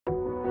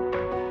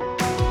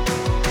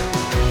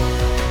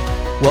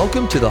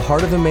Welcome to the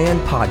Heart of a Man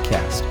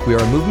podcast. We are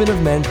a movement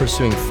of men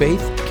pursuing faith,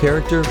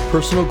 character,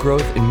 personal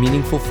growth, and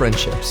meaningful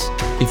friendships.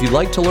 If you'd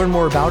like to learn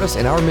more about us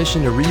and our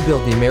mission to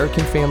rebuild the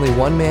American family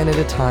one man at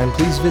a time,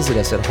 please visit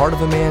us at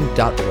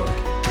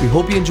heartofaman.org. We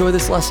hope you enjoy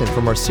this lesson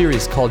from our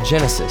series called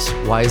Genesis,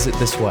 Why Is It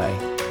This Way?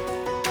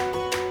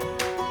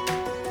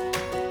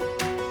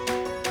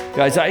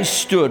 Guys, I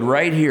stood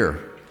right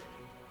here.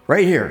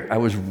 I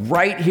was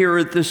right here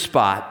at this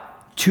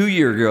spot 2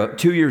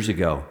 years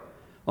ago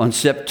on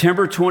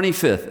September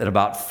 25th at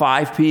about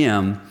 5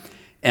 p.m.,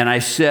 and I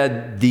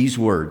said these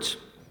words: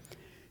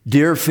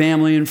 "Dear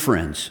family and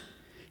friends,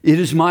 it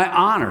is my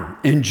honor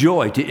and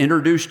joy to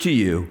introduce to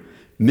you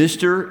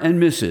Mr.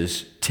 and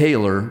Mrs.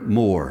 Taylor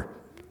Moore."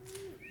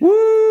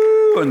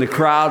 Woo! And the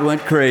crowd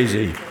went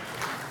crazy.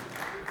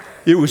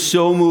 It was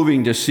so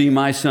moving to see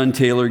my son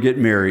Taylor get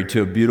married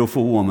to a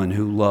beautiful woman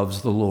who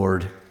loves the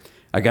Lord.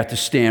 I got to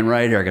stand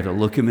right here. I got to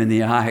look him in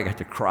the eye. I got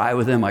to cry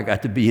with him. I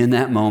got to be in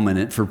that moment.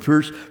 And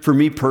for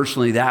me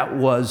personally, that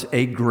was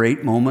a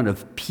great moment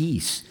of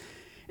peace.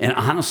 And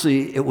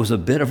honestly, it was a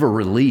bit of a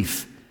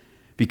relief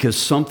because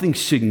something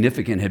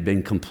significant had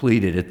been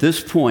completed. At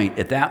this point,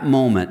 at that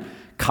moment,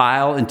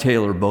 Kyle and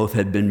Taylor both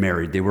had been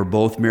married. They were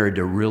both married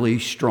to really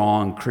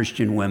strong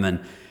Christian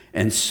women.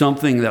 And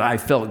something that I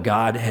felt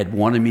God had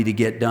wanted me to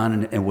get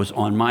done and was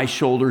on my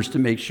shoulders to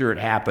make sure it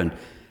happened,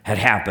 had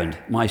happened.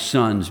 My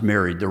sons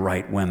married the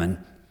right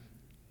women.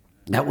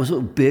 That was a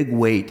big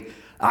weight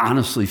I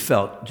honestly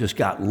felt just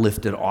got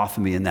lifted off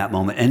of me in that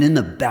moment, and in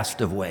the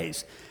best of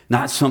ways.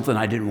 Not something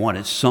I didn't want,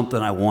 it's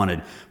something I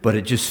wanted, but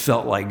it just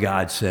felt like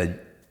God said,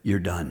 "You're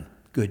done.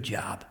 Good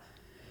job."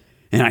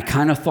 And I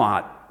kind of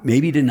thought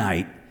maybe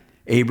tonight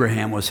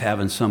Abraham was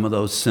having some of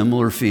those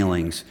similar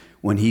feelings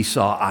when he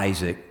saw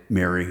Isaac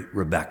marry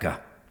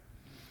Rebekah.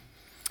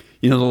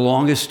 You know, the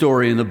longest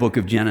story in the book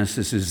of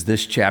Genesis is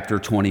this chapter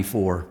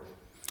 24.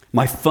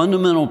 My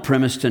fundamental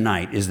premise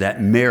tonight is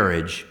that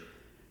marriage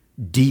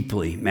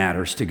deeply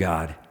matters to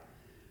God.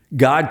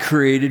 God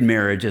created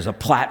marriage as a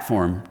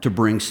platform to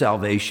bring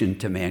salvation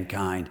to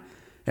mankind.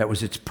 That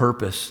was its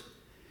purpose.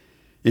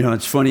 You know,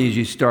 it's funny as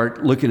you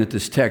start looking at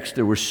this text,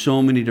 there were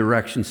so many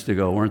directions to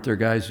go, weren't there,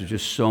 guys? There's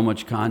just so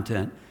much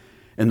content.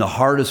 And the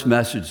hardest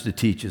message to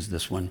teach is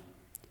this one,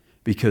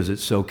 because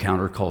it's so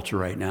counterculture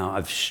right now.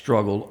 I've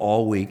struggled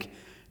all week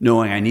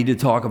knowing I need to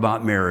talk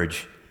about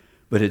marriage,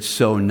 but it's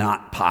so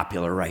not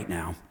popular right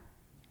now.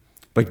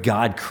 But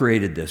God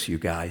created this, you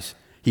guys.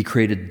 He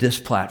created this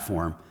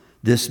platform,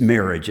 this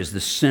marriage as the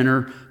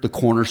center, the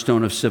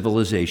cornerstone of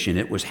civilization.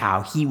 It was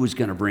how he was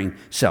going to bring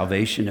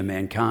salvation to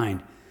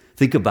mankind.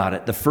 Think about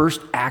it. The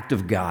first act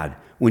of God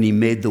when he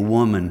made the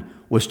woman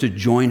was to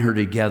join her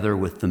together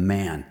with the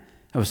man.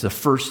 That was the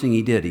first thing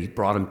he did. He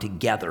brought them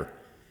together.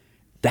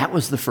 That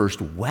was the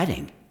first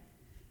wedding.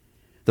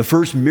 The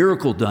first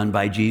miracle done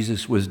by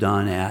Jesus was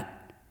done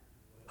at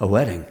a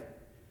wedding.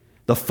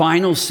 The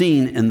final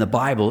scene in the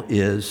Bible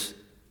is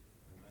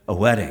a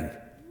wedding,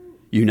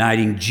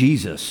 uniting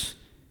Jesus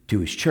to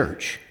his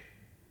church.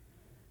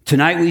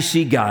 Tonight we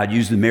see God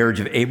use the marriage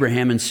of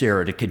Abraham and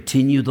Sarah to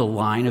continue the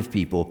line of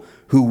people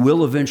who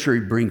will eventually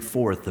bring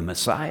forth the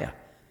Messiah.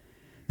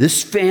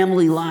 This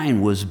family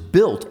line was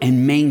built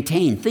and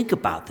maintained, think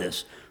about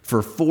this,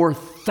 for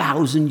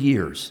 4,000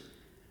 years.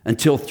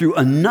 Until through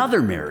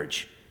another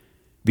marriage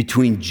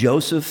between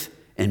Joseph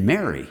and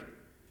Mary,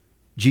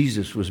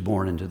 Jesus was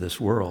born into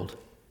this world.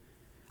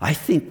 I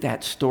think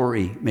that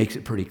story makes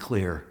it pretty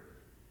clear.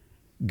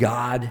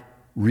 God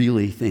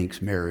really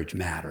thinks marriage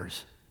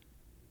matters.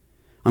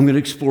 I'm going to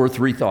explore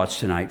three thoughts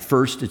tonight.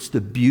 First, it's the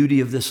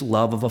beauty of this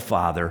love of a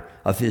father,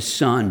 of his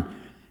son,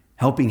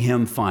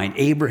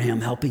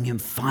 Abraham helping him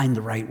find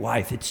the right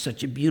wife. It's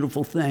such a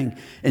beautiful thing.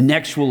 And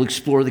next, we'll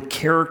explore the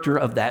character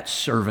of that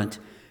servant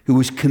who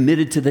was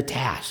committed to the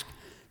task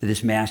that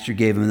his master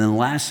gave him. And then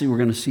lastly, we're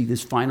going to see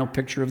this final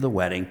picture of the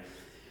wedding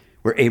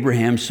where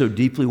Abraham so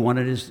deeply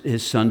wanted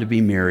his son to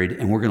be married,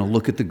 and we're going to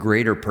look at the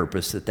greater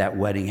purpose that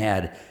wedding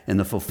had in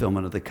the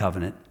fulfillment of the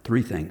covenant.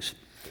 Three things.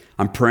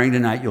 I'm praying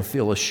tonight you'll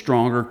feel a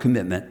stronger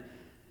commitment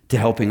to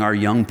helping our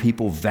young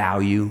people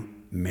value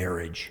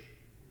marriage.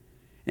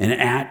 And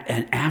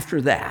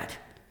after that,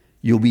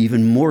 you'll be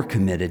even more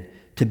committed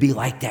to be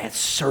like that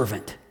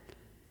servant,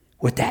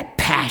 with that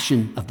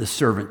passion of the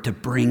servant to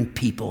bring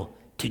people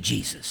to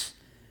Jesus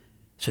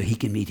so he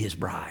can meet his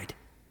bride.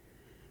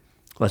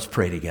 Let's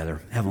pray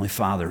together. Heavenly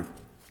Father,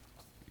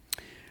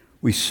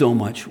 we so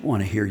much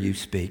want to hear you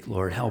speak.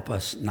 Lord, help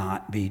us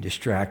not be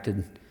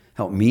distracted.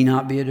 Help me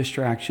not be a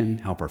distraction.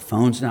 Help our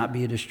phones not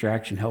be a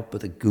distraction. Help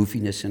with the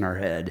goofiness in our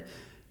head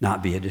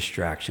not be a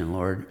distraction,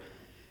 Lord.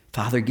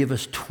 Father, give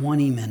us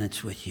 20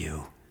 minutes with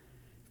you,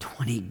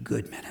 20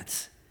 good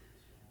minutes,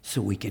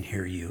 so we can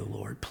hear you,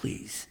 Lord,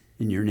 please.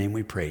 In your name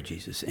we pray,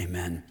 Jesus.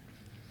 Amen.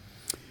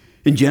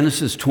 In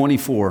Genesis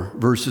 24,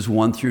 verses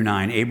 1 through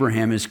 9,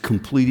 Abraham is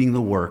completing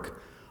the work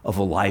of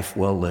a life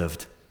well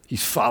lived.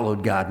 He's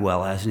followed God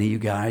well, hasn't he, you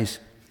guys?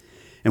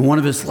 And one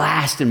of his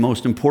last and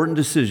most important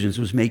decisions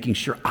was making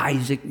sure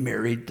Isaac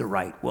married the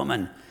right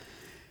woman.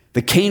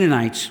 The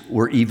Canaanites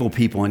were evil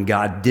people, and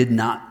God did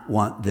not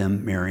want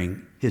them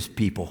marrying his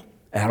people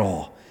at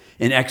all.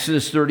 In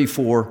Exodus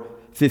 34,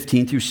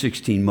 15 through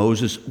 16,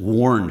 Moses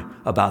warned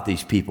about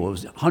these people. It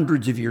was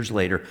hundreds of years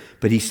later,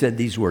 but he said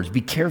these words,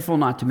 "Be careful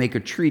not to make a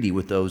treaty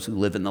with those who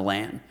live in the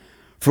land.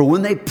 For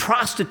when they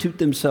prostitute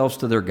themselves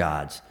to their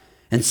gods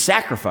and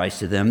sacrifice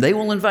to them, they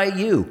will invite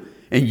you,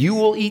 and you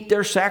will eat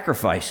their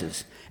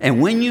sacrifices. And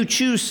when you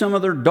choose some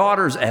of their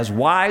daughters as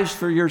wives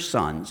for your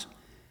sons,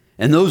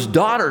 and those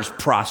daughters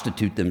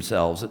prostitute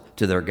themselves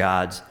to their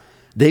gods,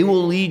 they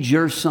will lead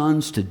your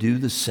sons to do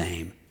the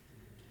same."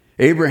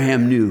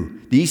 Abraham knew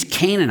these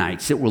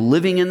Canaanites that were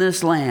living in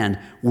this land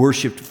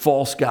worshiped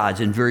false gods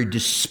in very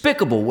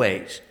despicable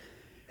ways,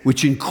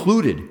 which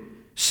included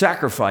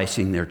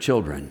sacrificing their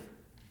children.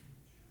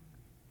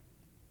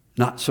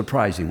 Not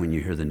surprising when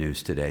you hear the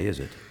news today, is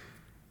it?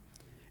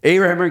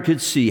 Abraham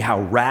could see how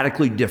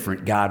radically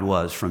different God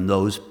was from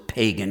those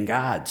pagan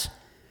gods.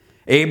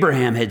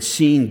 Abraham had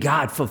seen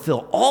God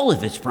fulfill all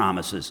of his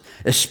promises,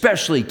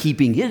 especially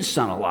keeping his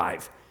son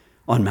alive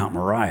on Mount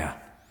Moriah.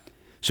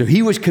 So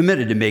he was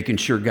committed to making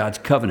sure God's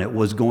covenant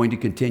was going to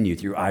continue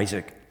through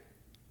Isaac.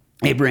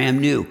 Abraham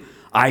knew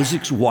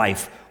Isaac's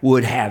wife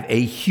would have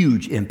a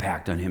huge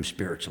impact on him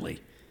spiritually.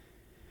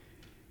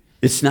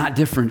 It's not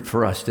different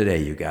for us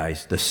today, you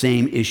guys. The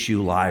same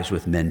issue lies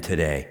with men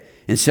today.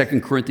 In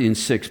 2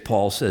 Corinthians 6,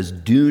 Paul says,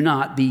 "Do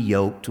not be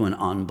yoked to an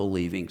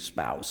unbelieving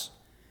spouse."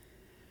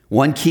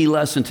 One key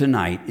lesson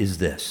tonight is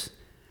this,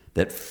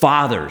 that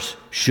fathers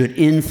should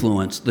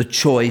influence the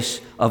choice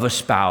of a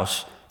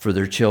spouse for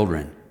their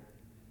children.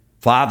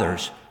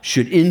 Fathers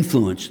should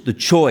influence the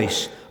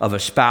choice of a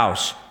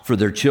spouse for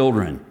their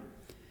children.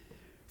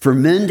 For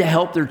men to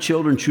help their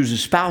children choose a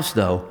spouse,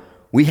 though,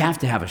 we have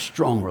to have a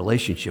strong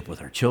relationship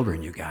with our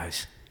children, you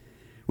guys.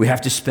 We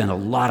have to spend a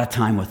lot of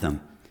time with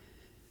them.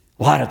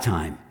 A lot of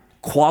time.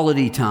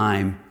 Quality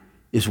time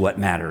is what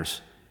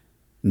matters.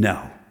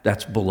 No,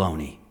 that's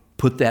baloney.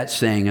 Put that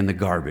saying in the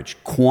garbage.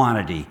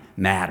 Quantity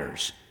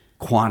matters.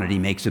 Quantity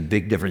makes a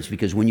big difference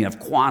because when you have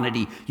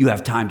quantity, you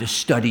have time to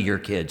study your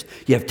kids.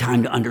 You have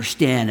time to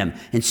understand them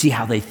and see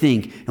how they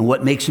think and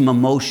what makes them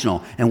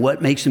emotional and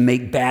what makes them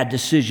make bad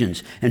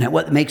decisions and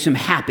what makes them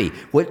happy.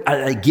 What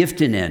are they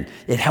gifted in?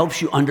 It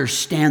helps you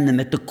understand them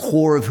at the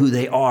core of who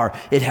they are.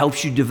 It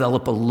helps you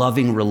develop a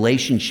loving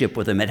relationship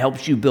with them. It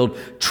helps you build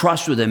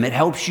trust with them. It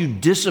helps you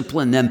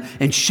discipline them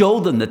and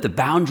show them that the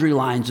boundary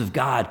lines of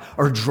God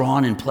are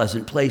drawn in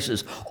pleasant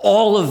places.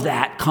 All of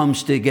that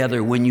comes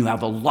together when you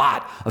have a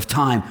lot of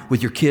time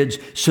with your kids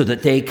so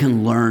that they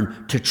can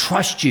learn to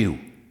trust you.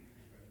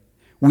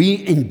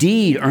 We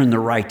indeed earn the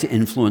right to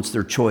influence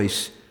their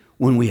choice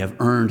when we have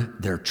earned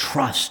their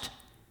trust.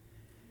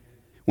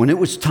 When it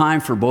was time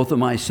for both of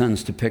my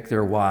sons to pick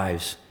their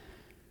wives,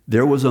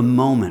 there was a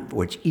moment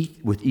with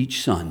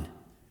each son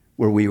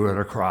where we were at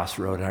a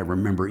crossroad. I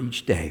remember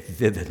each day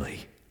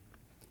vividly,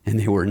 and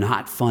they were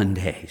not fun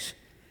days.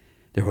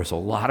 There was a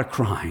lot of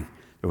crying.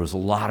 There was a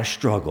lot of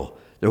struggle.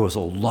 There was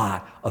a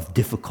lot of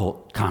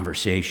difficult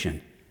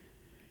conversation.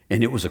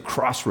 And it was a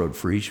crossroad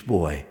for each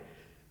boy.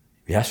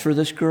 Yes for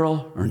this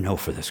girl or no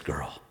for this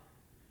girl?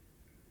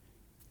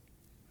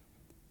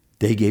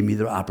 They gave me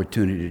the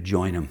opportunity to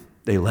join them.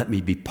 They let me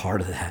be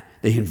part of that.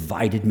 They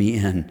invited me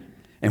in.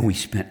 And we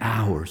spent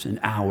hours and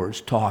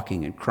hours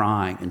talking and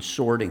crying and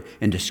sorting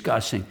and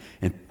discussing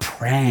and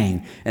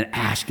praying and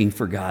asking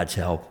for God's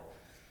help.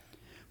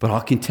 But I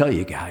can tell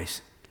you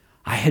guys,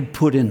 I had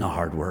put in the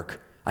hard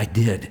work. I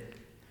did.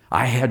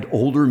 I had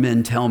older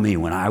men tell me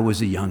when I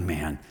was a young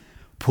man,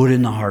 put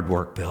in the hard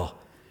work, Bill.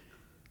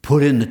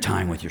 Put in the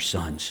time with your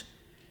sons.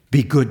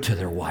 Be good to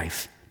their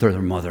wife,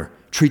 their mother.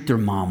 Treat their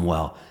mom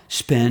well.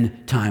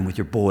 Spend time with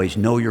your boys.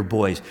 Know your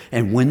boys.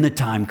 And when the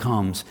time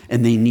comes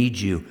and they need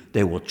you,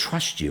 they will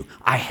trust you.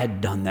 I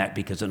had done that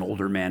because an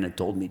older man had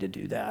told me to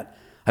do that.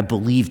 I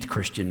believed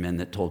Christian men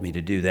that told me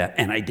to do that,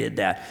 and I did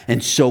that.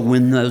 And so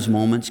when those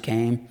moments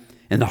came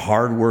and the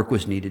hard work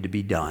was needed to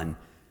be done,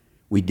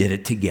 we did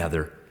it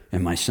together.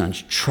 And my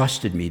sons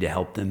trusted me to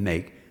help them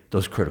make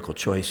those critical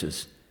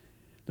choices.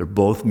 They're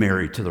both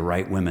married to the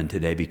right women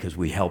today because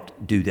we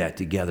helped do that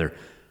together.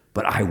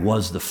 But I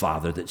was the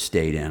father that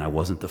stayed in. I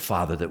wasn't the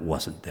father that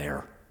wasn't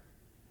there.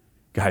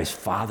 Guys,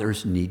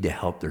 fathers need to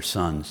help their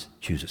sons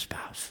choose a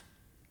spouse.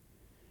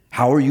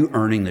 How are you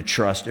earning the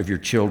trust of your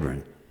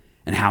children?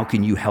 And how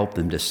can you help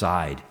them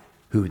decide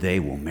who they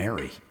will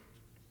marry?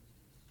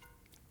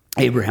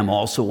 Abraham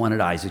also wanted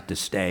Isaac to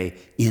stay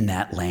in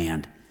that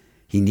land.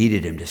 He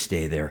needed him to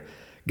stay there.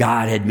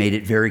 God had made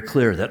it very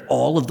clear that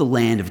all of the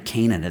land of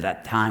Canaan at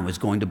that time was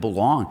going to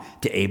belong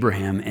to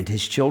Abraham and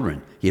his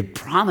children. He had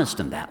promised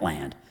him that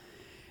land.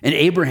 And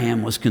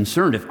Abraham was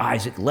concerned if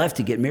Isaac left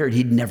to get married,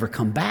 he'd never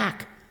come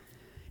back.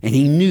 And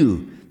he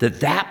knew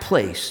that that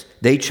place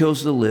they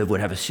chose to live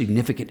would have a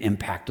significant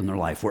impact on their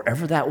life,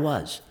 wherever that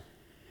was.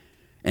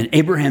 And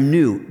Abraham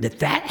knew that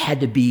that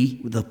had to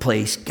be the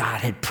place God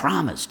had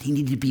promised. He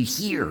needed to be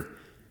here.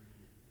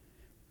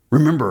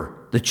 Remember,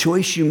 the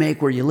choice you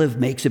make where you live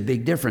makes a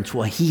big difference.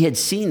 Well, he had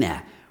seen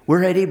that.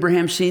 Where had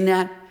Abraham seen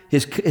that?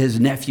 his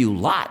nephew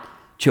Lot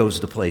chose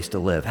the place to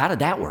live. How did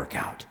that work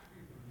out?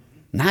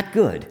 Not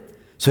good.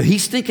 So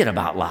he's thinking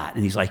about Lot,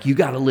 and he's like, you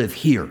got to live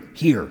here.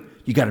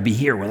 You got to be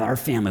here with our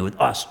family, with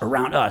us,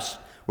 around us,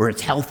 where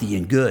it's healthy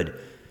and good.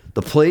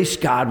 The place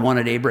God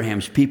wanted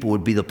Abraham's people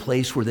would be the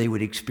place where they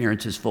would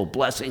experience his full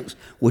blessings,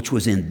 which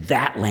was in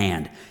that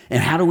land.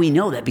 And how do we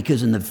know that?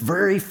 Because in the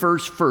very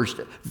first verse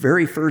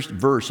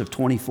of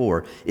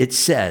 24, it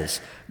says,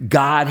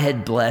 God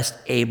had blessed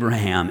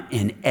Abraham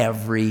in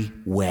every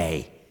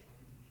way.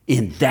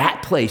 In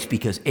that place,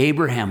 because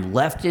Abraham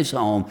left his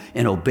home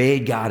and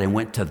obeyed God and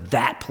went to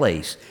that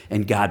place,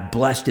 and God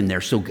blessed him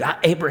there. So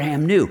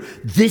Abraham knew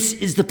this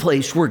is the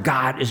place where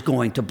God is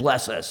going to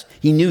bless us.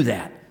 He knew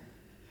that.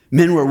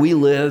 Men, where we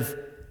live,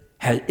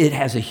 it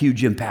has a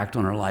huge impact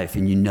on our life,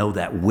 and you know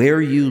that.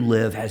 Where you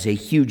live has a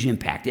huge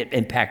impact. It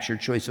impacts your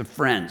choice of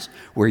friends,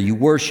 where you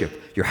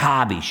worship, your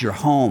hobbies, your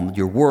home,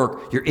 your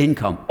work, your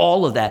income.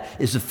 All of that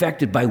is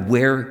affected by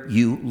where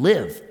you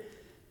live.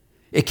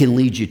 It can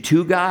lead you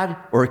to God,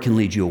 or it can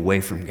lead you away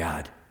from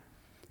God.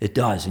 It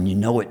does, and you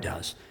know it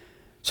does.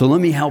 So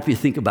let me help you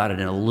think about it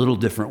in a little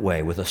different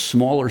way, with a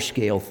smaller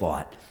scale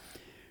thought.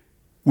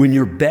 When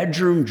your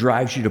bedroom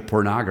drives you to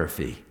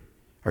pornography,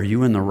 are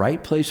you in the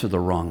right place or the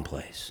wrong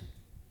place?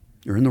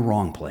 You're in the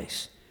wrong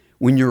place.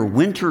 When your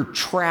winter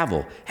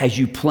travel has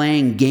you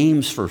playing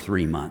games for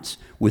 3 months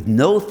with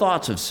no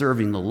thoughts of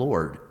serving the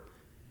Lord,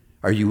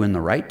 are you in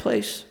the right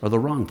place or the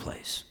wrong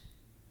place?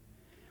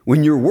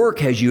 When your work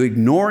has you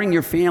ignoring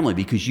your family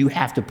because you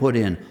have to put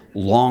in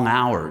long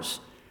hours,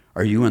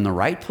 are you in the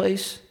right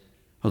place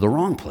or the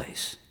wrong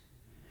place?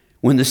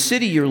 When the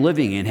city you're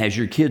living in has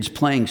your kids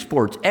playing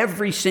sports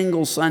every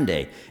single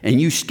Sunday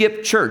and you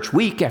skip church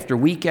week after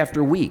week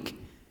after week,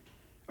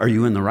 are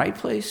you in the right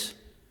place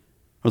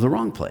or the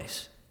wrong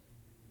place?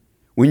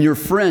 When your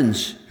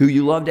friends who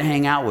you love to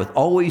hang out with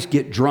always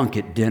get drunk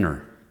at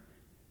dinner,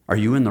 are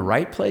you in the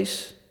right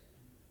place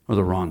or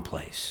the wrong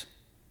place?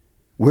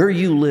 Where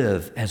you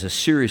live has a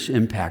serious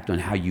impact on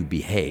how you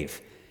behave,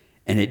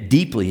 and it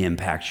deeply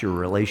impacts your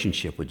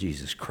relationship with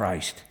Jesus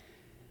Christ.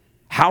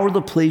 How are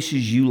the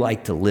places you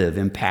like to live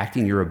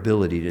impacting your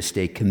ability to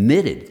stay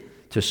committed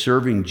to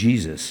serving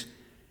Jesus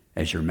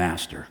as your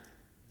master?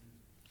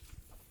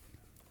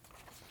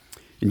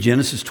 In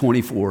Genesis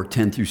 24,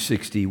 10 through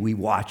 60, we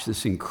watch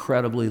this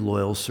incredibly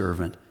loyal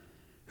servant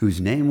whose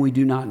name we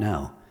do not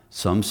know.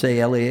 Some say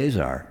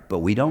Eleazar, but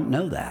we don't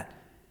know that.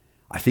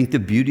 I think the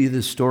beauty of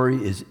this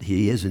story is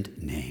he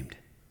isn't named.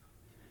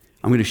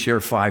 I'm going to share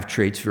 5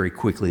 traits very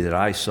quickly that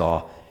I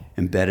saw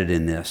embedded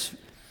in this.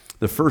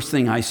 The first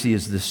thing I see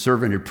is this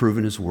servant had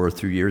proven his worth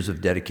through years of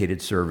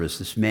dedicated service.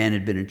 This man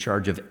had been in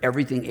charge of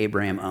everything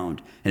Abraham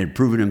owned and had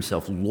proven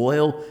himself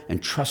loyal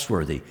and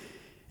trustworthy.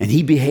 And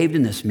he behaved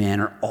in this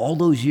manner all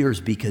those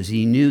years because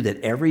he knew that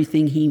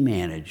everything he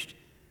managed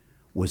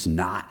was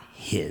not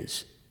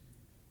his.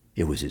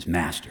 It was his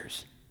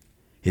master's.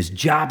 His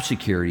job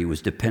security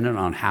was dependent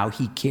on how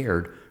he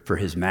cared for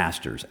his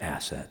master's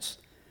assets.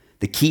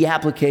 The key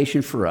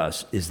application for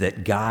us is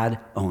that God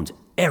owns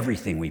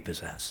everything we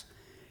possess.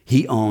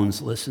 He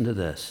owns, listen to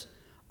this,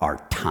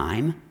 our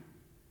time,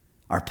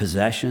 our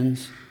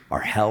possessions, our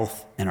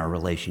health, and our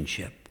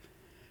relationship.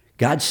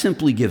 God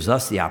simply gives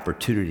us the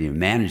opportunity to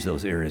manage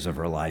those areas of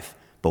our life,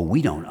 but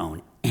we don't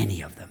own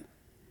any of them.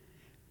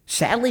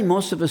 Sadly,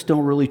 most of us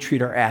don't really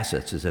treat our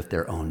assets as if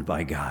they're owned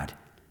by God.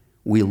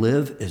 We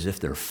live as if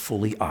they're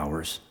fully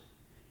ours.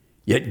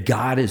 Yet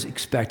God is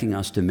expecting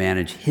us to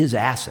manage his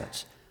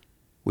assets,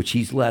 which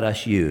he's let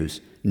us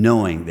use,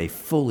 knowing they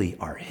fully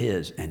are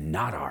his and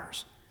not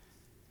ours.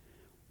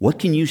 What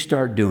can you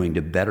start doing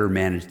to better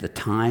manage the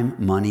time,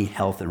 money,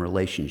 health, and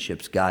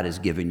relationships God has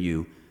given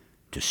you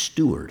to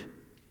steward,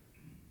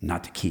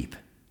 not to keep?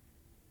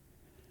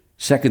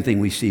 Second thing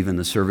we see in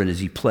the servant is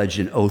he pledged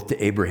an oath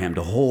to Abraham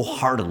to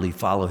wholeheartedly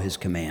follow his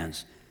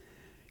commands.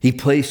 He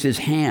placed his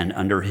hand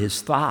under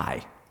his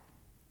thigh.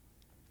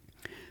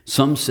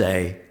 Some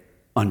say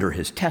under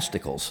his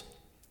testicles.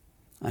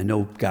 I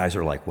know guys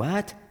are like,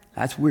 what?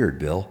 That's weird,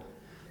 Bill.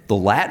 The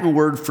Latin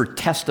word for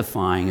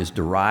testifying is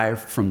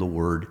derived from the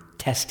word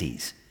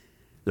testes.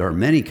 There are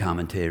many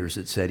commentators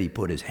that said he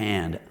put his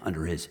hand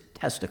under his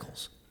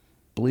testicles.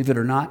 Believe it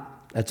or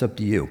not, that's up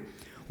to you.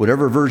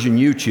 Whatever version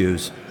you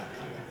choose,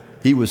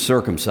 he was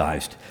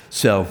circumcised.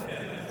 So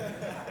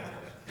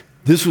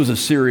this was a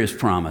serious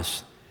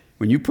promise.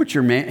 When you put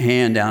your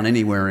hand down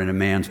anywhere in a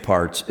man's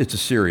parts, it's a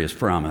serious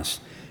promise,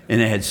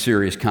 and it had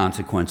serious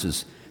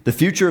consequences. The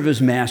future of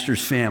his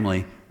master's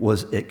family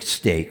was at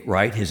stake,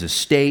 right? His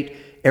estate,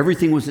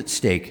 everything was at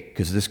stake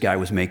because this guy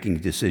was making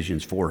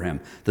decisions for him.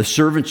 The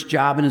servant's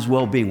job and his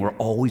well-being were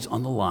always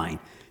on the line.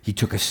 He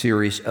took a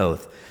serious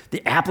oath.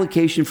 The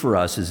application for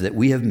us is that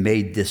we have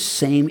made this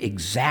same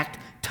exact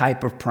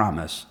type of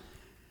promise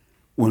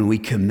when we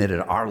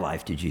committed our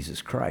life to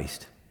Jesus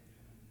Christ.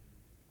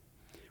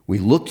 We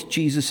looked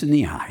Jesus in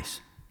the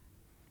eyes.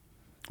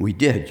 We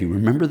did. You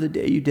remember the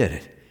day you did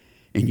it,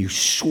 and you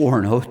swore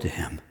an oath to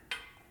him.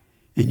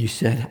 And you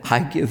said, I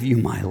give you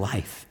my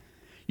life.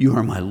 You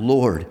are my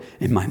Lord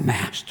and my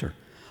master.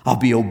 I'll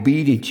be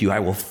obedient to you. I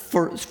will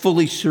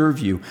fully serve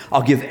you.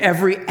 I'll give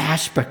every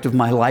aspect of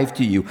my life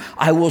to you.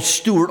 I will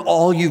steward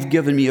all you've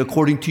given me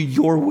according to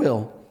your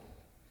will.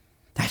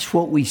 That's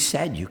what we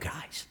said, you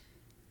guys.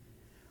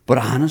 But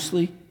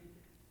honestly,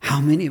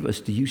 how many of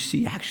us do you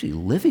see actually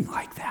living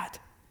like that?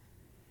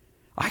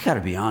 I got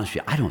to be honest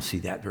with you, I don't see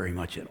that very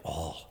much at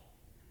all.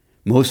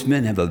 Most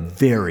men have a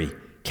very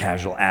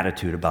casual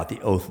attitude about the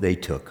oath they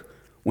took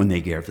when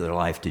they gave their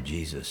life to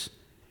Jesus.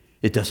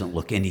 It doesn't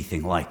look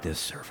anything like this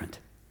servant.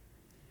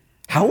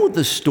 How would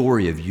the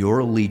story of your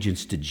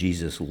allegiance to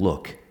Jesus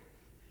look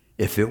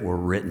if it were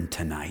written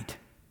tonight?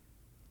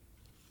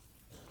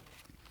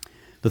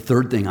 The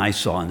third thing I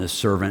saw in this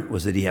servant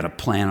was that he had a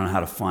plan on how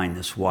to find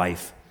this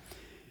wife.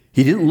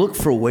 He didn't look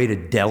for a way to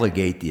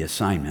delegate the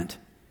assignment.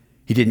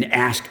 He didn't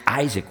ask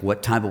Isaac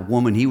what type of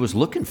woman he was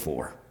looking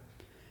for.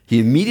 He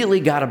immediately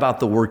got about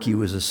the work he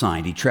was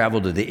assigned. He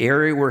traveled to the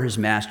area where his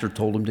master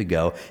told him to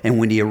go, and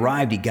when he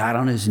arrived, he got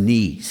on his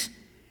knees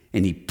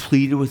and he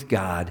pleaded with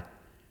God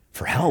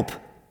for help.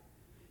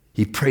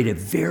 He prayed a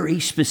very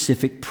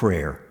specific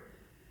prayer,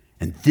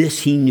 and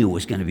this he knew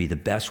was going to be the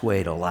best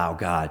way to allow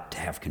God to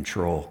have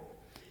control.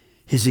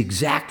 His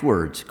exact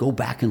words, go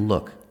back and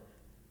look.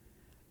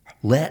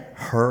 Let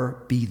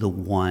her be the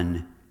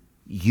one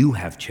you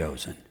have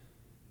chosen.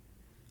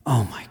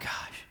 Oh my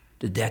gosh,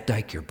 did that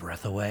take your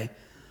breath away?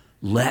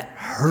 Let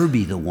her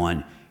be the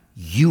one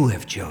you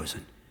have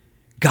chosen.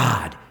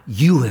 God,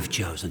 you have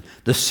chosen.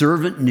 The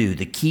servant knew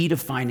the key to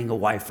finding a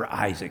wife for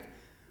Isaac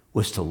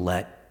was to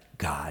let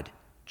God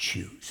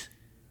choose.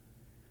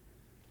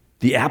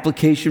 The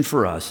application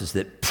for us is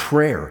that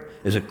prayer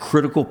is a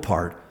critical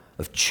part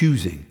of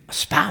choosing a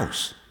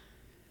spouse.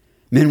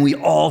 Men, we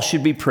all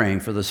should be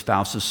praying for the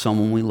spouse of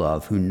someone we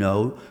love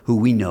who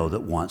we know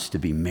that wants to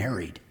be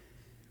married.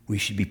 We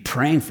should be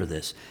praying for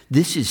this.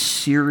 This is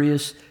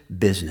serious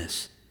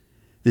business.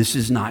 This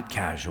is not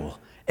casual.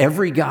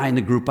 Every guy in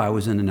the group I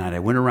was in tonight, I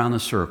went around the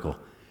circle,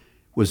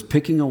 was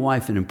picking a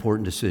wife an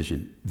important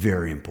decision.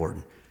 Very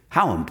important.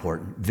 How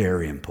important?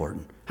 Very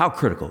important. How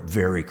critical?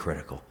 Very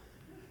critical.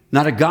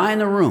 Not a guy in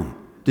the room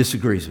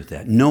disagrees with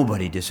that.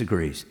 Nobody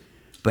disagrees.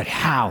 But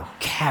how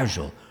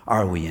casual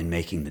are we in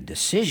making the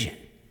decision?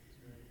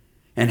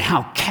 And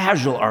how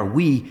casual are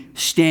we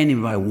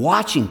standing by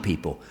watching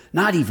people,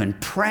 not even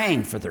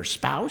praying for their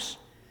spouse?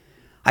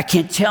 I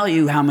can't tell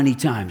you how many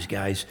times,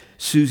 guys,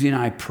 Susie and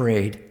I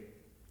prayed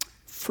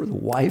for the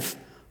wife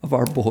of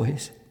our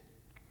boys.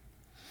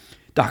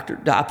 Dr.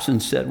 Dobson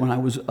said when I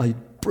was a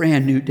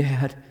brand new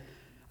dad,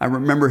 I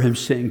remember him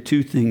saying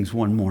two things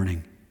one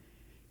morning.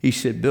 He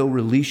said, Bill,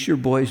 release your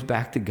boys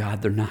back to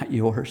God. They're not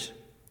yours.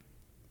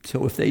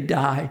 So if they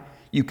die,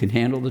 you can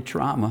handle the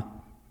trauma.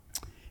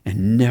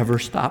 And never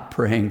stop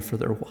praying for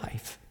their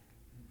wife.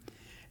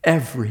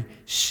 Every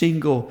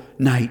single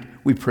night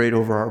we prayed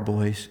over our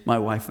boys, my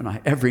wife and I,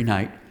 every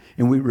night,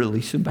 and we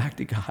released them back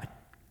to God.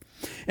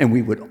 And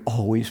we would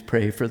always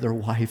pray for their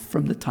wife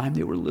from the time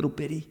they were little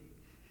bitty.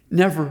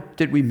 Never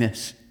did we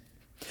miss.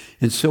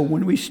 And so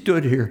when we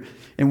stood here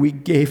and we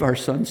gave our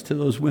sons to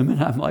those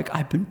women, I'm like,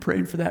 I've been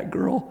praying for that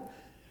girl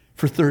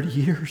for 30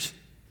 years.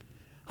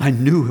 I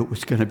knew it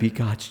was going to be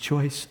God's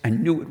choice. I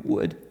knew it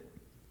would.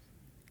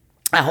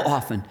 How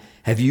often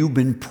have you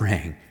been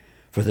praying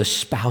for the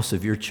spouse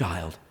of your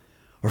child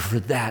or for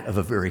that of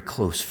a very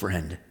close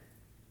friend?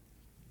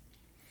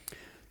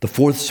 The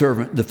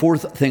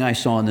fourth thing I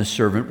saw in this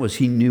servant was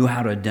he knew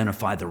how to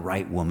identify the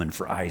right woman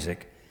for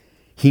Isaac.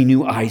 He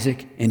knew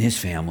Isaac and his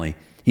family.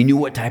 He knew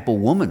what type of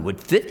woman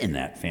would fit in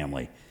that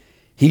family.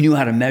 He knew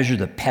how to measure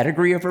the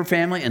pedigree of her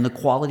family and the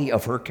quality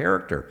of her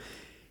character.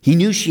 He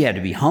knew she had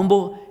to be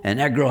humble, and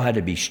that girl had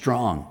to be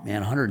strong.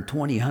 Man,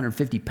 120,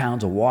 150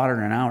 pounds of water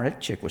in an hour, that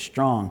chick was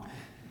strong.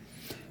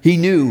 He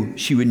knew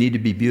she would need to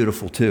be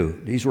beautiful too.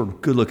 These were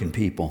good-looking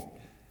people.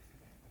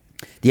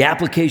 The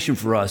application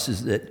for us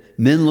is that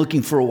men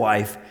looking for a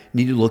wife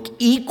need to look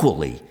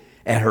equally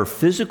at her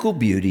physical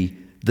beauty,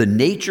 the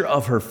nature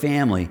of her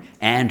family,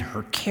 and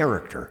her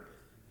character.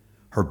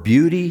 Her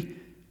beauty,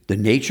 the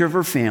nature of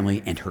her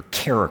family, and her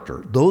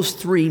character. Those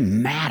three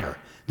matter.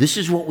 This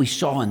is what we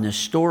saw in this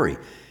story.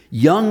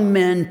 Young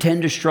men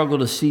tend to struggle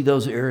to see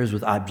those areas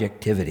with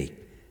objectivity.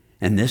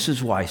 And this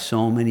is why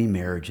so many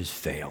marriages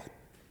fail.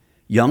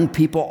 Young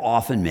people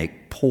often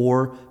make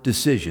poor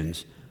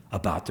decisions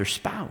about their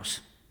spouse.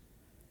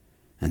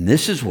 And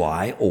this is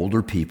why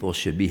older people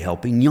should be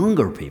helping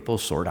younger people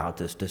sort out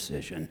this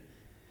decision.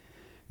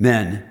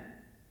 Men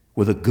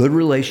with a good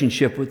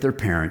relationship with their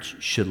parents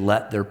should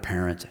let their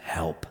parents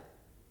help.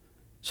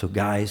 So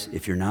guys,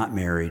 if you're not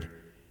married,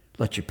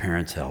 let your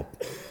parents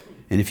help.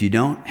 And if you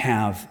don't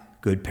have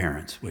good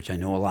parents, which I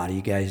know a lot of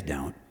you guys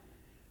don't,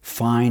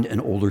 find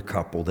an older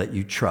couple that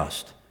you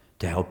trust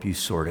to help you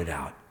sort it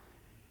out.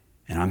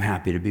 And I'm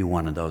happy to be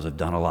one of those. I've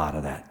done a lot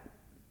of that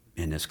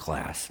in this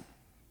class,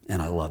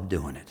 and I love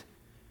doing it.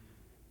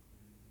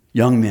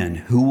 Young men,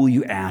 who will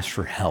you ask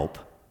for help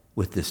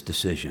with this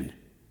decision?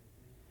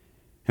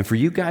 And for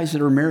you guys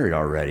that are married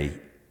already,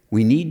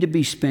 We need to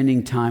be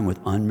spending time with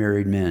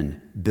unmarried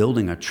men,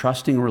 building a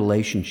trusting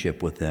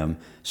relationship with them,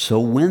 so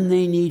when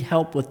they need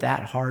help with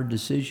that hard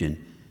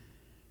decision,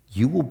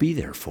 you will be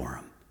there for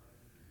them.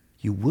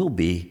 You will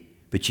be,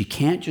 but you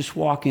can't just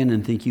walk in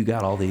and think you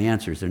got all the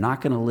answers. They're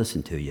not going to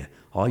listen to you.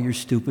 All your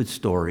stupid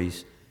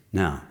stories.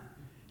 No.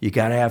 You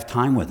got to have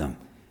time with them.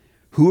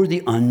 Who are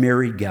the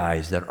unmarried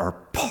guys that are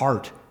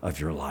part of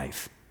your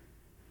life?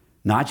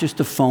 Not just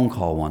a phone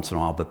call once in a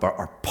while, but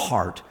are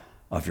part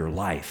of your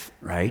life,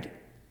 right?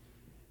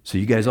 So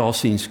you guys all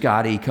seen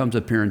Scotty. He comes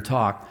up here and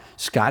talk.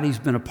 Scotty's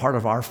been a part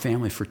of our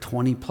family for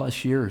 20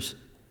 plus years.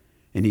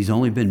 And he's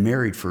only been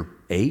married for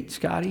 8,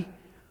 Scotty?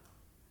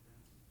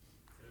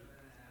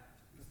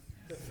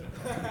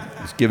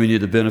 He's giving you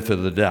the benefit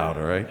of the doubt,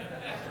 all right?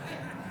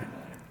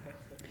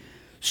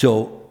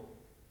 So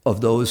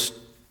of those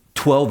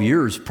 12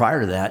 years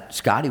prior to that,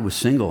 Scotty was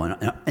single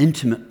and an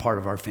intimate part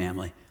of our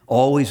family,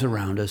 always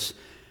around us,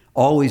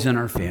 always in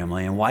our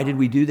family. And why did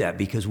we do that?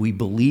 Because we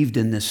believed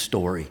in this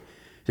story,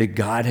 that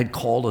God had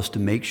called us to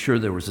make sure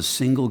there was a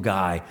single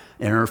guy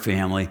in our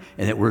family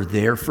and that we're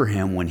there for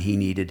him when he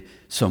needed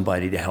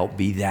somebody to help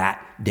be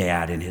that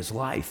dad in his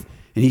life.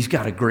 And he's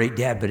got a great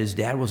dad, but his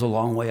dad was a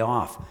long way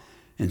off.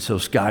 And so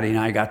Scotty and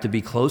I got to be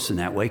close in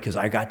that way because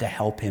I got to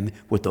help him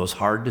with those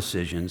hard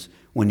decisions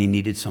when he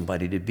needed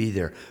somebody to be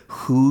there.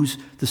 Who's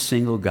the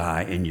single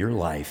guy in your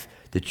life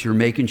that you're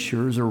making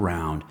sure is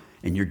around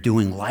and you're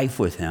doing life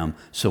with him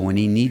so when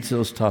he needs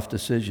those tough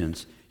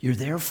decisions, you're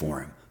there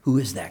for him? Who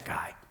is that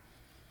guy?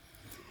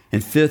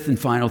 And fifth and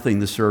final thing,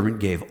 the servant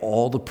gave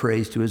all the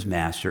praise to his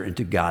master and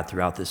to God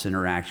throughout this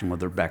interaction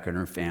with Rebekah and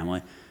her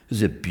family. This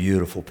is a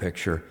beautiful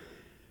picture.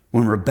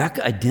 When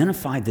Rebekah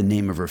identified the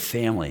name of her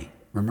family,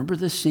 remember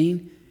this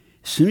scene?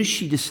 As soon as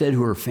she just said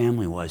who her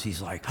family was, he's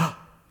like, oh,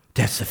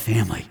 that's the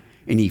family.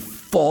 And he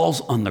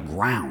falls on the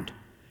ground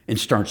and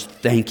starts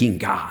thanking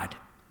God.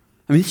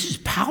 I mean, this is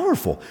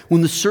powerful.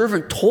 When the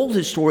servant told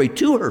his story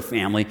to her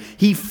family,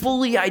 he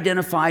fully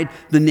identified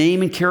the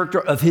name and character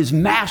of his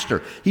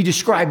master. He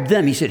described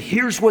them. He said,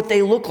 here's what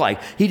they look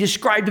like. He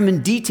described them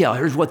in detail.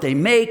 Here's what they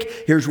make.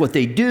 Here's what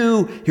they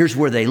do. Here's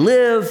where they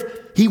live.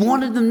 He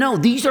wanted them to know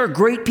these are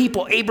great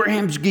people.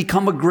 Abraham's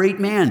become a great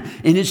man,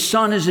 and his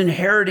son is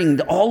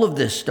inheriting all of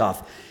this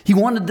stuff. He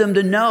wanted them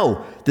to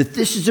know that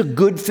this is a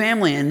good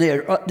family, and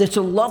it's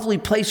a lovely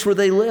place where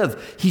they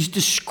live. He's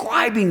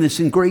describing this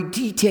in great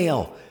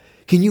detail.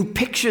 Can you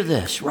picture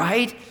this,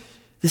 right?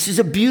 This is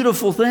a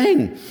beautiful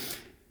thing.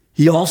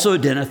 He also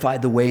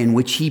identified the way in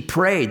which he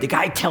prayed. The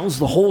guy tells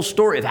the whole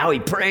story of how he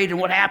prayed and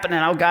what happened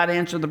and how God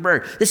answered the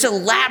prayer. This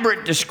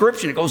elaborate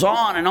description, it goes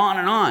on and on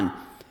and on.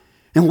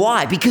 And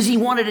why? Because he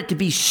wanted it to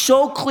be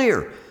so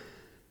clear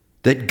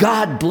that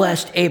God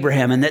blessed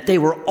Abraham and that they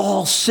were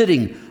all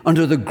sitting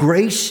under the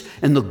grace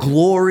and the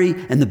glory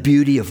and the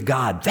beauty of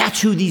God.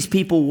 That's who these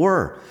people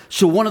were.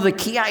 So one of the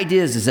key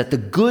ideas is that the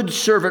good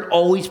servant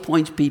always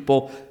points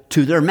people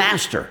to their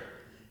master,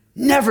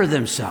 never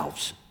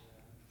themselves.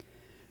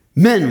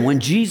 Men, when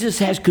Jesus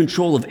has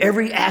control of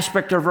every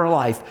aspect of our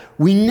life,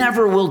 we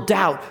never will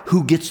doubt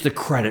who gets the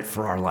credit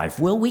for our life,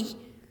 will we?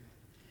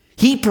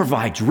 He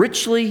provides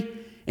richly,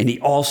 and he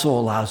also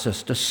allows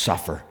us to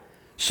suffer.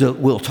 So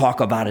we'll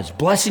talk about his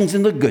blessings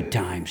in the good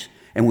times,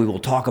 and we will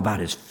talk about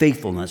his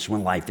faithfulness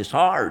when life is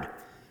hard.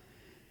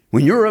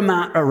 When you're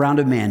around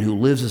a man who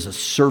lives as a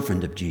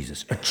servant of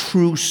Jesus, a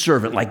true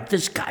servant like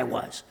this guy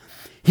was,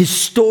 his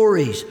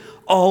stories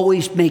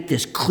always make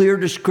this clear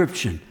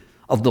description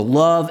of the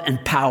love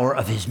and power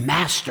of his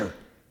master.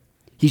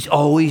 He's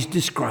always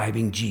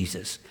describing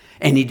Jesus,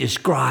 and he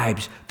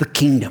describes the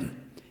kingdom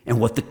and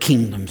what the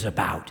kingdom's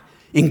about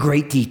in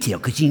great detail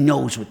because he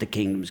knows what the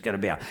kingdom's going to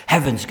be about.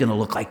 Heaven's going to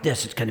look like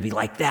this. It's going to be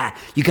like that.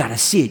 You got to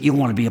see it. You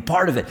want to be a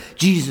part of it.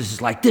 Jesus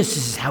is like this.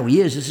 This is how he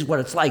is. This is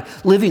what it's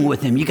like living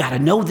with him. You got to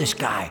know this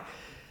guy.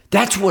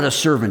 That's what a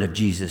servant of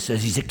Jesus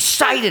says. He's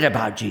excited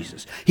about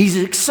Jesus. He's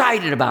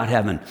excited about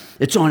heaven.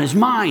 It's on his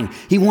mind.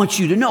 He wants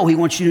you to know. He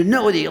wants you to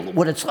know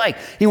what it's like.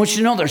 He wants you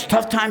to know there's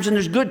tough times and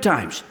there's good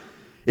times.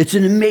 It's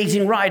an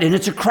amazing ride and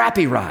it's a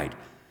crappy ride.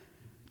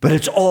 But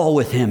it's all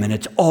with him and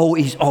it's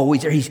always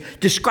there. He's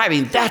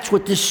describing that's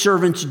what this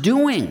servant's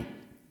doing.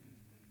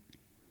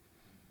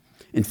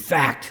 In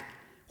fact,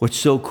 what's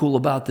so cool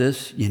about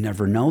this, you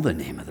never know the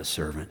name of the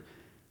servant.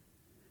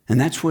 And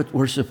that's what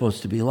we're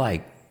supposed to be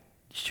like.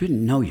 You shouldn't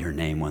know your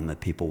name when the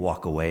people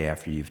walk away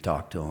after you've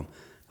talked to them.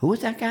 Who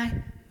was that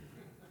guy?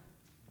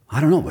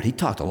 I don't know, but he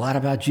talked a lot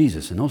about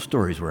Jesus, and those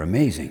stories were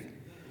amazing.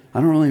 I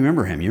don't really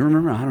remember him. You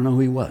remember? I don't know who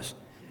he was.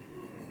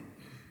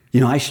 You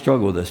know, I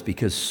struggle with this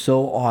because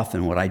so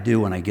often what I do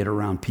when I get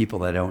around people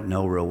that I don't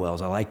know real well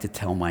is I like to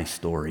tell my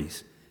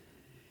stories.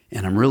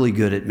 And I'm really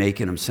good at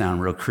making them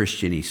sound real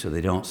Christian-y so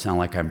they don't sound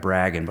like I'm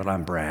bragging, but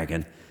I'm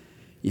bragging.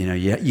 You know,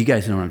 you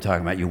guys know what I'm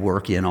talking about. You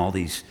work in all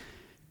these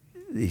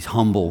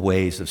humble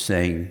ways of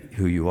saying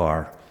who you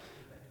are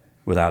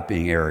without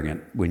being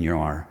arrogant when you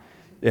are.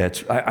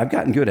 I've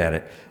gotten good at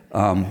it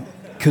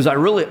because I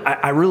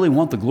really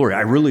want the glory.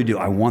 I really do.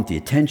 I want the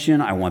attention.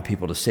 I want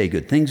people to say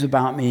good things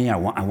about me. I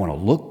want to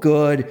look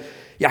good.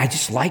 Yeah, I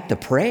just like the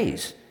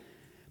praise.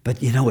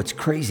 But you know, it's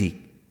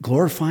crazy.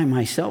 Glorifying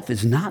myself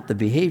is not the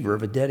behavior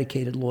of a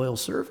dedicated, loyal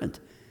servant.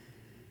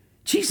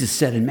 Jesus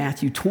said in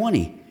Matthew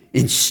 20,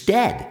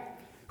 instead,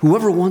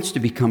 whoever wants to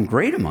become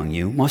great among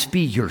you must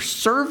be your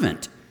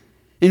servant.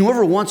 And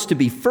whoever wants to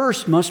be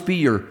first must be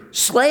your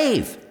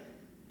slave.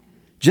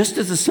 Just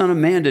as the Son of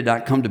Man did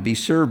not come to be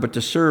served, but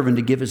to serve and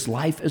to give his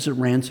life as a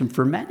ransom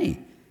for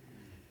many.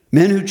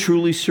 Men who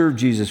truly serve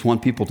Jesus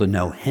want people to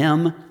know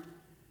him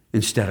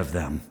instead of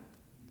them.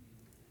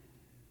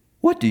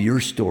 What do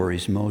your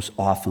stories most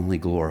oftenly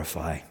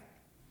glorify?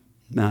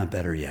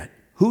 Better yet,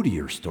 who do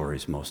your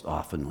stories most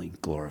oftenly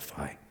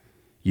glorify?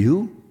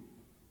 You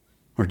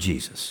or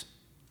Jesus?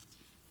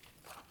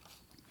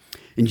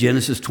 In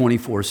Genesis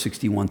 24,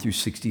 61 through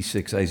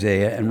 66,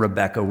 Isaiah and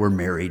Rebekah were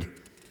married.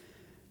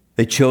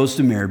 They chose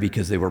to marry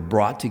because they were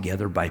brought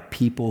together by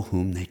people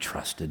whom they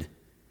trusted.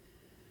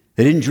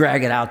 They didn't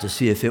drag it out to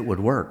see if it would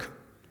work.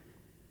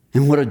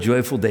 And what a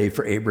joyful day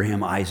for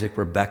Abraham, Isaac,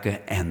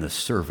 Rebekah, and the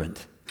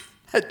servant.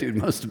 That dude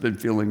must have been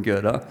feeling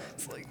good, huh?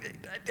 It's like,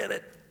 I did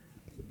it.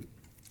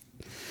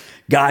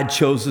 God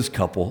chose this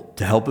couple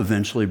to help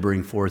eventually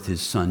bring forth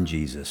his son,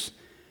 Jesus.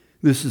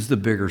 This is the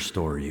bigger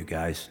story, you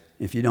guys.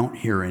 If you don't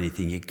hear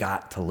anything, you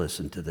got to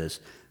listen to this.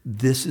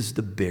 This is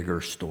the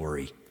bigger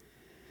story.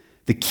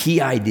 The key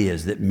idea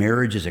is that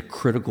marriage is a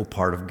critical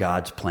part of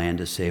God's plan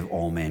to save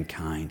all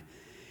mankind.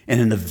 And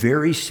in the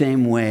very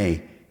same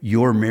way,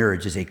 your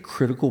marriage is a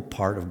critical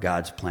part of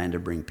God's plan to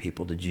bring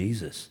people to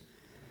Jesus.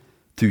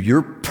 Through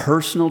your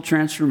personal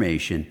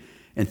transformation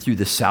and through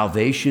the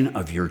salvation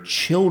of your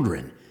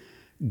children,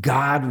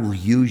 God will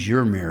use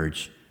your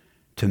marriage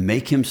to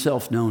make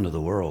himself known to the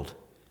world.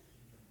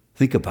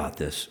 Think about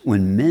this.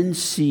 When men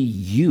see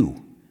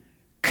you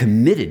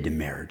committed to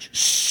marriage,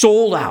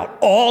 sold out,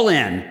 all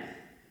in,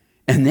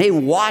 and they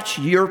watch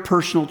your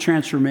personal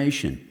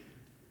transformation,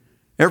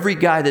 every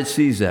guy that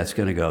sees that's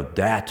going to go,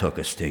 that took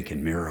a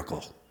stinking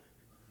miracle.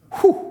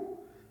 Whew,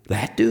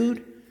 that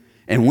dude?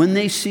 And when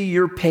they see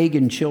your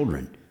pagan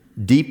children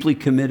deeply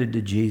committed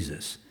to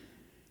Jesus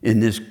in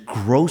this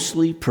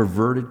grossly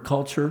perverted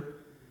culture,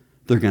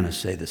 they're going to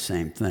say the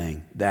same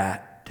thing.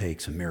 That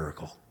takes a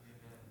miracle.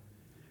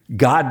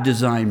 God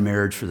designed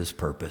marriage for this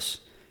purpose.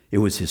 It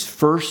was his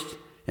first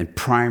and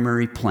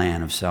primary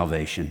plan of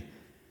salvation.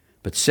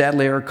 But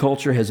sadly, our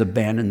culture has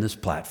abandoned this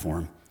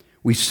platform.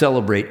 We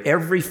celebrate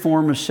every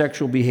form of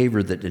sexual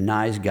behavior that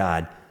denies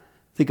God.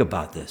 Think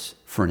about this,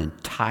 for an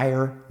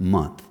entire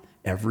month,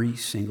 every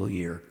single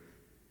year.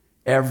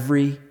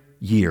 Every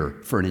year,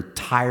 for an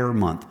entire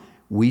month,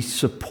 we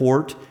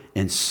support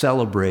and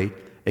celebrate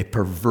a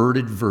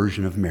perverted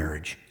version of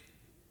marriage.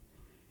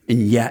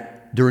 And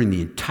yet, during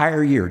the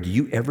entire year, do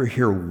you ever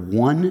hear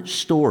one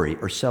story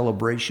or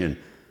celebration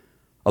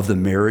of the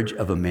marriage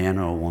of a man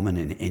and a woman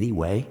in any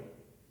way?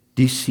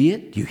 Do you see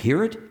it? Do you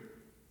hear it?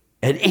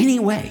 In any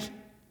way.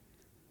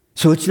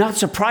 So it's not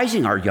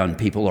surprising our young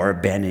people are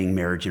abandoning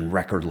marriage in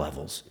record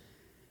levels.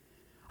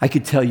 I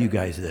could tell you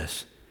guys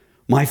this.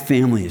 My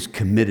family is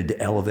committed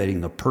to elevating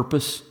the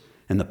purpose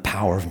and the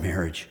power of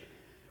marriage.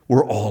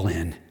 We're all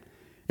in.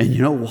 And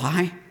you know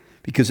why?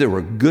 Because there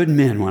were good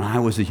men when I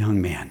was a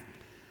young man.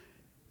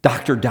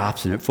 Dr.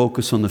 Dobson at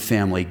Focus on the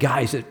Family,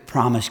 guys at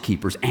Promise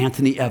Keepers,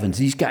 Anthony Evans,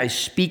 these guys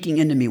speaking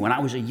into me when I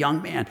was a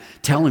young man,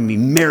 telling me,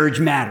 marriage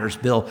matters,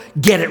 Bill,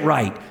 get it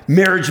right.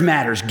 Marriage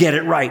matters, get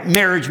it right.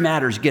 Marriage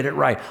matters, get it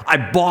right.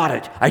 I bought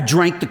it. I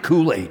drank the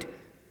Kool-Aid.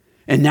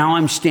 And now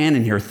I'm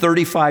standing here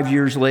 35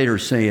 years later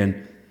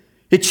saying,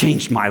 it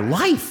changed my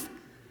life.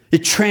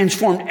 It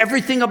transformed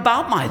everything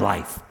about my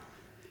life.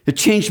 It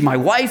changed my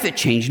wife. It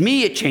changed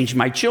me. It changed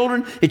my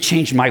children. It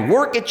changed my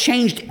work. It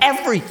changed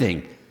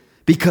everything.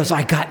 Because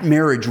I got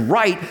marriage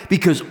right,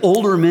 because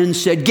older men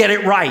said, get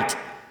it right.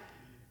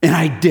 And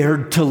I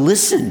dared to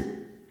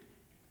listen.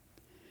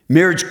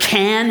 Marriage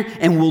can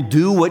and will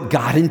do what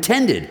God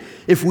intended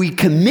if we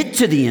commit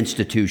to the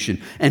institution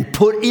and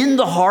put in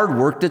the hard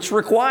work that's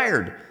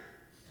required.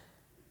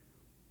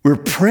 We're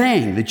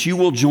praying that you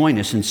will join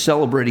us in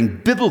celebrating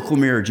biblical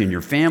marriage in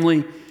your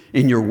family,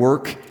 in your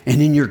work,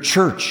 and in your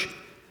church.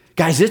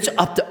 Guys, it's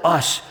up to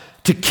us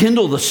to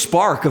kindle the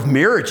spark of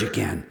marriage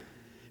again.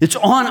 It's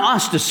on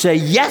us to say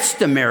yes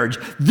to marriage.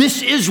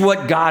 This is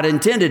what God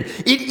intended.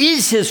 It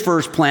is his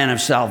first plan of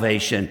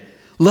salvation.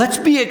 Let's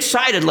be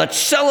excited. Let's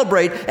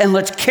celebrate, and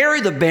let's carry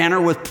the banner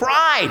with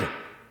pride.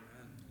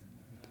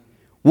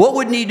 What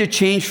would need to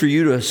change for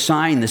you to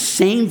assign the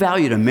same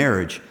value to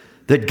marriage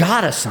that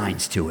God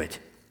assigns to it?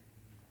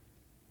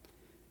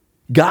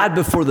 God,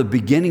 before the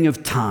beginning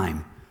of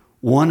time,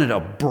 wanted a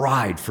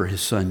bride for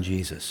his son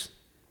Jesus.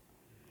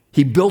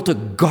 He built a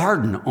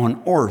garden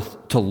on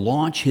earth to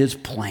launch his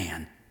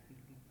plan.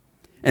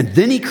 And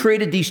then he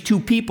created these two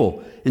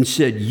people and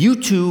said,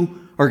 you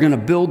two are going to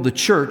build the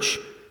church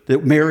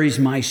that marries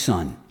my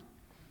son.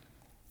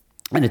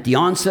 And at the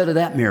onset of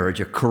that marriage,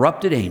 a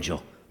corrupted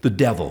angel, the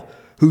devil,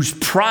 whose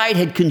pride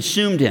had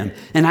consumed him,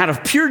 and out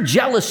of pure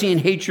jealousy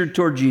and hatred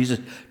toward Jesus,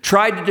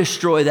 tried to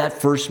destroy that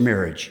first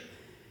marriage.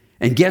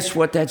 And guess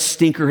what that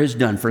stinker has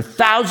done? For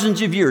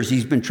thousands of years,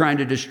 he's been trying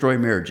to destroy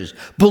marriages,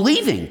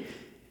 believing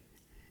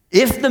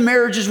If the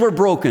marriages were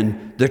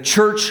broken, the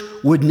church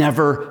would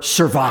never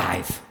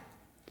survive.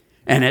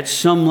 And at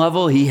some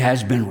level, he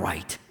has been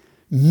right.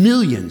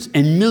 Millions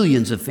and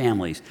millions of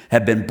families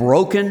have been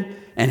broken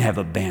and have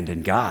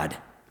abandoned God.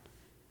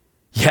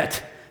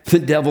 Yet, the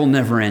devil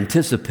never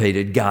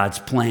anticipated God's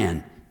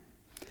plan.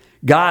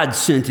 God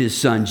sent his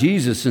son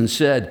Jesus and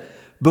said,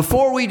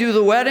 before we do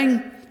the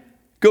wedding,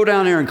 go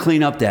down there and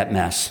clean up that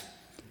mess.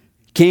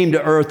 He came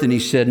to earth and he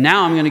said,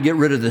 now I'm going to get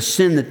rid of the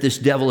sin that this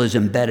devil has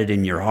embedded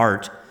in your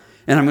heart.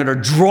 And I'm going to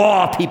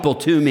draw people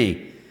to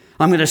me.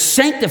 I'm going to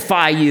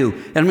sanctify you.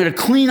 And I'm going to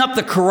clean up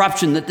the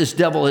corruption that this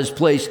devil has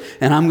placed.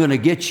 And I'm going to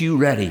get you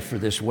ready for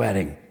this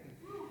wedding.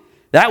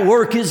 That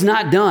work is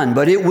not done,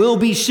 but it will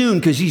be soon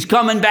because he's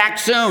coming back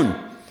soon.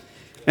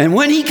 And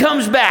when he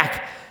comes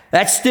back,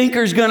 that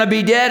stinker's going to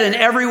be dead and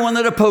everyone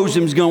that opposed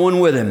him is going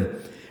with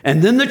him.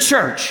 And then the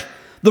church,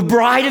 the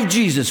bride of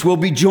Jesus, will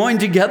be joined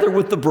together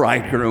with the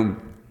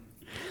bridegroom.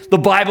 The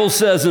Bible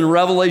says in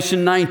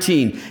Revelation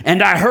 19,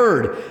 and I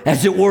heard,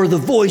 as it were, the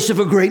voice of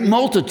a great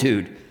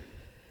multitude,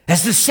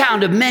 as the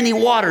sound of many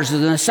waters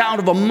and the sound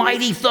of a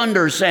mighty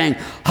thunder, saying,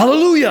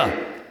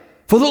 Hallelujah!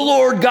 For the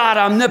Lord God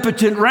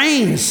omnipotent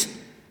reigns.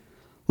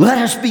 Let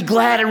us be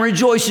glad and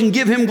rejoice and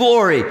give him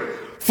glory.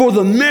 For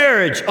the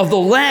marriage of the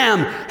Lamb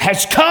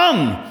has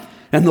come,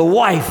 and the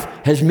wife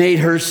has made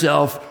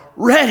herself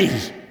ready.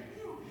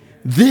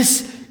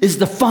 This is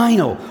the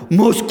final,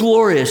 most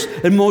glorious,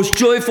 and most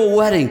joyful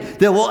wedding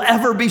that will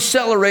ever be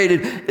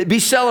celebrated.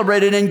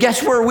 And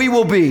guess where we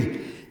will be?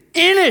 In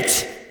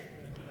it.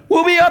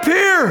 We'll be up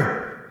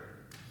here.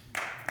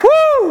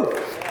 Woo!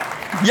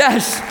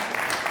 Yes.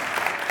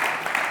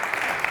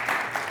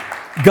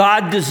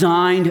 God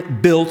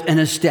designed, built,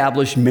 and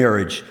established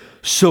marriage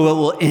so it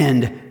will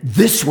end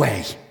this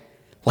way,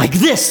 like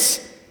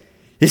this.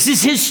 This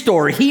is his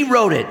story. He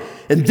wrote it,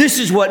 and this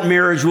is what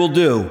marriage will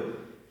do.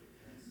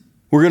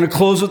 We're going to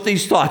close with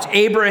these thoughts.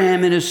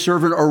 Abraham and his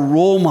servant are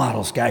role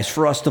models, guys,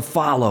 for us to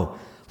follow.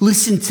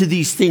 Listen to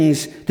these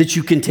things that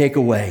you can take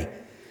away.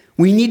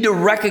 We need to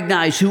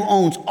recognize who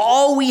owns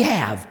all we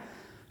have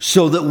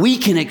so that we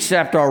can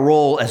accept our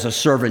role as a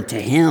servant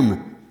to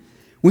him.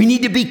 We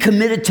need to be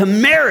committed to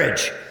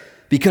marriage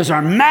because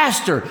our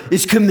master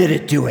is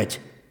committed to it.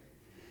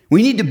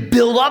 We need to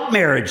build up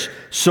marriage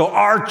so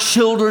our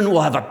children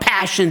will have a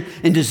passion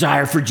and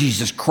desire for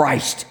Jesus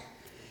Christ.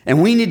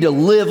 And we need to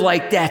live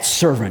like that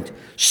servant,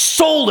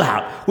 sold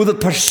out with a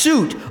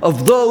pursuit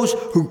of those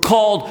who are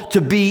called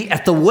to be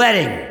at the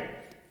wedding.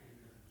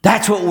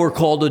 That's what we're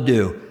called to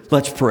do.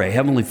 Let's pray.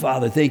 Heavenly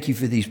Father, thank you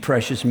for these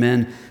precious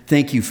men.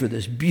 Thank you for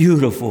this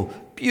beautiful,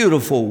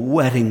 beautiful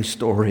wedding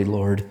story,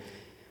 Lord.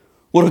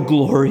 What a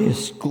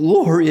glorious,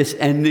 glorious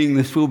ending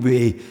this will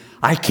be.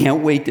 I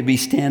can't wait to be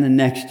standing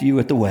next to you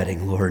at the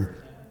wedding, Lord.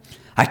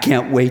 I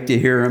can't wait to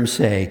hear him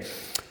say,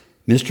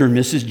 Mr. and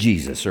Mrs.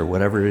 Jesus, or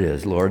whatever it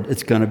is, Lord.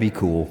 It's going to be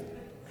cool.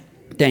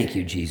 Thank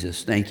you,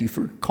 Jesus. Thank you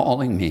for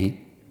calling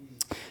me.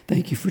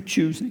 Thank you for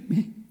choosing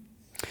me.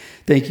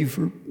 Thank you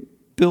for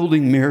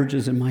building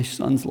marriages in my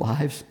son's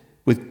lives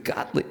with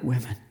godly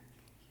women.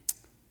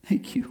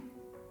 Thank you.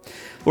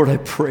 Lord, I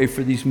pray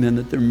for these men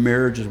that their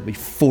marriages will be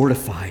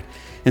fortified,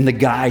 and the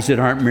guys that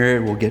aren't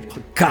married will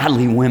get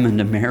godly women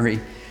to marry,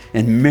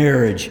 and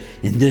marriage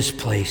in this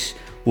place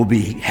will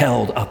be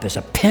held up as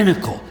a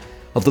pinnacle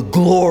of the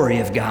glory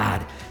of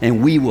God,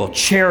 and we will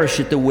cherish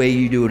it the way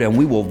you do it, and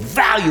we will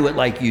value it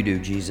like you do,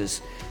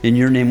 Jesus. In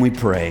your name we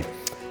pray.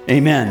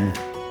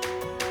 Amen.